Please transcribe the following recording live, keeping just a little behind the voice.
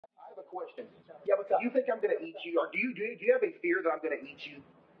question. Yeah, what's up? Do you think I'm gonna eat you, or do you have a fear that I'm gonna eat you?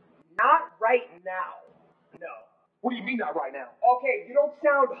 Not right now. No. What do you mean not right now? Okay, you don't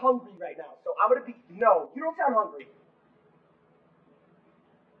sound hungry right now, so I'm gonna be. No, you don't sound hungry.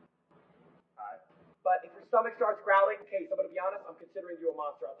 Alright. But if your stomach starts growling, okay, so I'm gonna be honest, I'm considering you a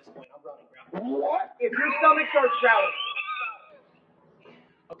monster at this point. I'm running, bro. What? If your stomach starts growling.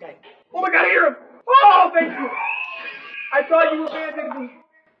 Okay. Oh my god, I hear him! Oh, thank you! I thought you abandoned me.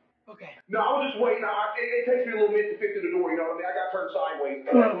 Okay. No, I was just waiting. It takes me a little minute to fit through the door, you know what I mean? I got turned sideways.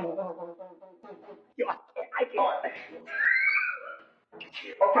 Yo, I can't. All right.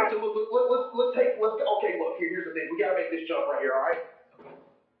 Okay, so okay, look, here's the thing. We gotta make this jump right here, all right?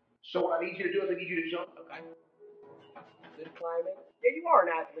 So what I need you to do is I need you to jump. Okay. Good climbing. Yeah, you are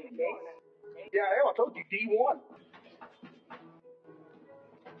an athlete, Case. Yeah, I am. I told you, D1.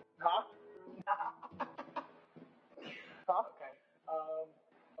 Huh? Huh? Okay.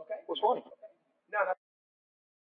 Okay. What's funny? No, no.